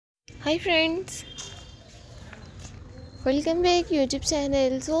Hi friends, welcome back YouTube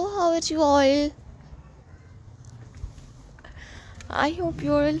channel. So how are you all? I hope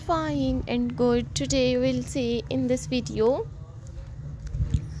you're all fine and good. Today we'll see in this video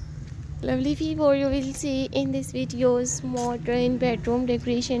lovely viewer, you will see in this video's modern bedroom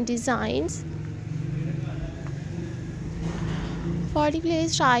decoration designs. 40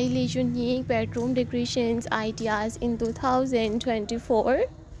 place stylish unique bedroom decorations ideas in 2024.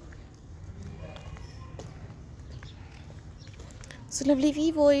 So lovely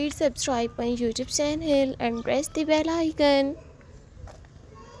viewers, subscribe my YouTube channel and press the bell icon.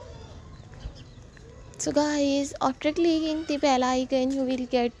 So guys, after clicking the bell icon, you will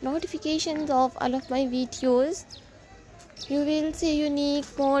get notifications of all of my videos. You will see unique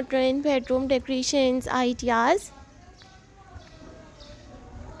modern bedroom decorations ideas.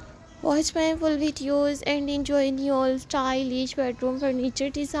 Watch my full videos and enjoy new stylish bedroom furniture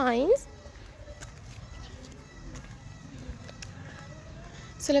designs.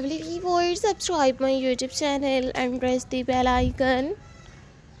 So lovely viewers, subscribe my YouTube channel and press the bell icon.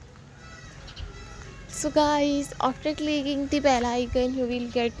 So guys, after clicking the bell icon, you will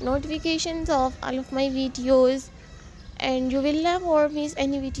get notifications of all of my videos and you will never miss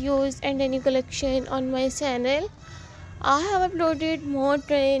any videos and any collection on my channel. I have uploaded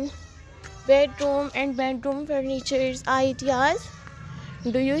modern bedroom and bedroom furniture ideas.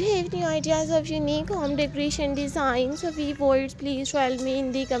 Do you have any ideas of unique home decoration designs or viewers? Please tell me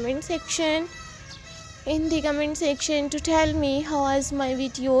in the comment section. To tell me how was my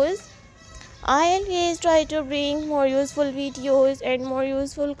videos. I always try to bring more useful videos and more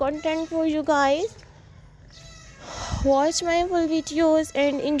useful content for you guys. Watch my full videos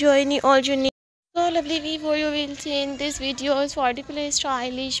and enjoy all unique. So lovely viewer, you will see in this videos particular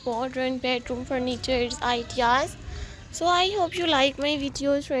stylish modern bedroom furniture ideas. So I hope you like my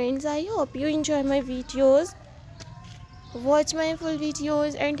videos friends. I hope you enjoy my videos. Watch my full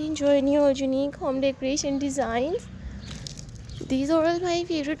videos and enjoy new unique home decoration designs. These are all my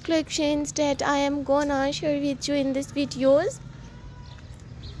favorite collections that I am gonna share with you in this videos.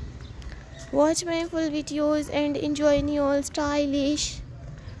 Watch my full videos and enjoy new stylish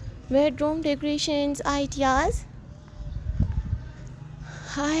bedroom decorations ideas.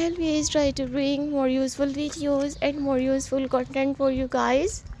 I always try to bring more useful videos and more useful content for you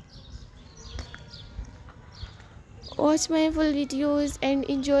guys. Watch my full videos and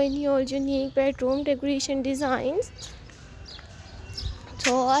enjoy new unique bedroom decoration designs.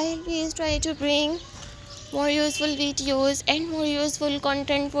 So I always try to bring more useful videos and more useful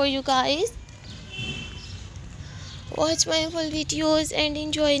content for you guys. Watch my full videos and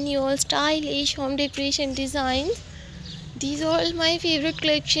enjoy new stylish home decoration designs. These are all my favorite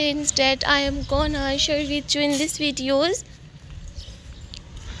collections that I am gonna share with you in these videos.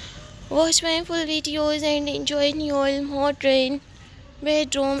 Watch my full videos and enjoy new modern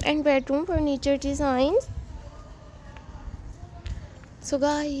bedroom and bedroom furniture designs. So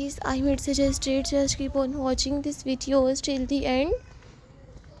guys, I would suggest it just keep on watching these videos till the end.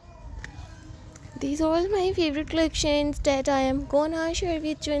 These are all my favorite collections that I am gonna share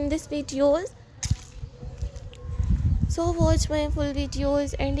with you in these videos. So watch my full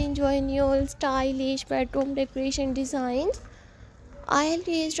videos and enjoy new stylish bedroom decoration designs. I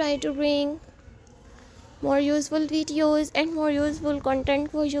always try to bring more useful videos and more useful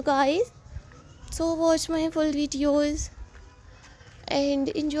content for you guys. So watch my full videos and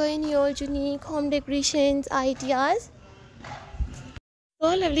enjoy new unique home decorations ideas.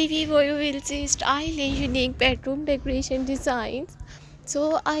 So lovely viewer, you will see stylish unique bedroom decoration designs.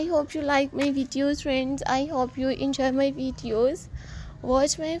 So I hope you like my videos friends. I hope you enjoy my videos.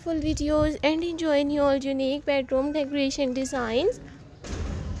 Watch my full videos and enjoy new unique bedroom decoration designs.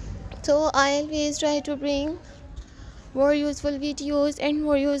 So I always try to bring more useful videos and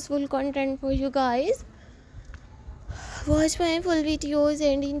more useful content for you guys. Watch my full videos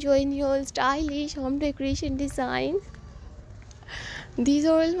and enjoy new stylish home decoration designs. These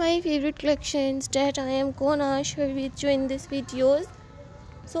are all my favorite collections that I am gonna share with you in these videos.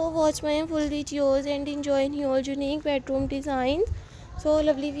 So watch my full videos and enjoy new unique bedroom designs. So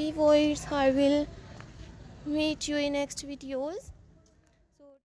lovely viewers, I will meet you in next videos.